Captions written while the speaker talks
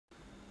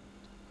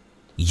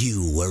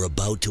You are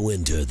about to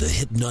enter the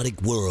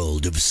hypnotic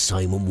world of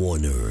Simon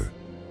Warner.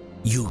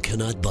 You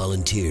cannot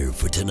volunteer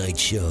for tonight's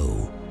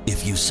show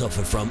if you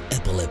suffer from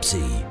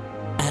epilepsy,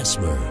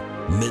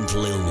 asthma,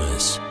 mental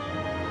illness,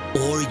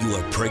 or you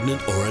are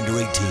pregnant or under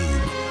 18.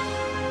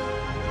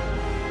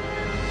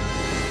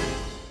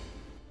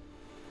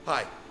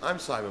 Hi, I'm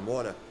Simon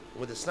Warner, and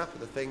with a snap of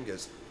the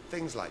fingers,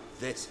 things like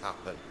this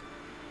happen.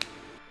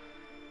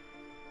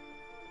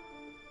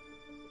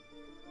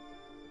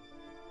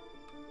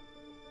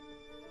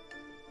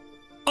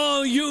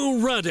 Are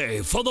you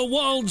ready for the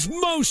world's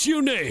most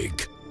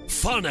unique,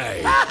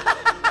 funny,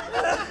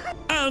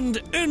 and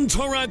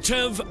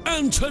interactive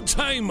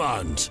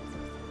entertainment?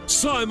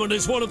 Simon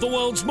is one of the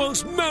world's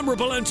most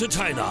memorable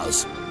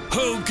entertainers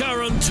who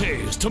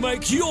guarantees to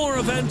make your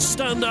event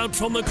stand out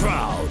from the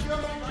crowd.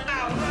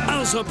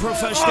 As a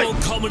professional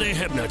comedy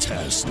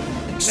hypnotist,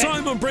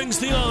 Simon brings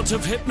the art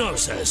of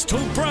hypnosis to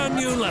brand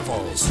new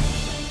levels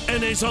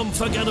in his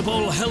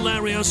unforgettable,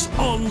 hilarious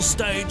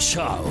on-stage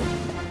show.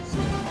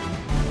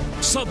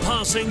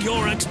 Surpassing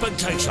your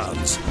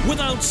expectations with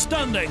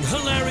outstanding,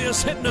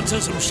 hilarious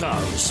hypnotism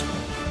shows.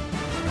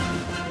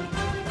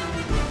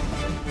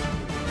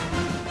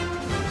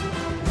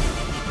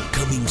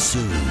 Coming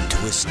soon to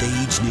a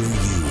stage near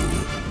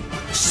you,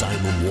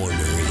 Simon Warner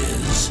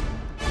is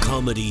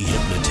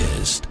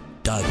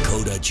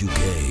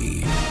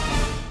comedyhypnotist.co.uk.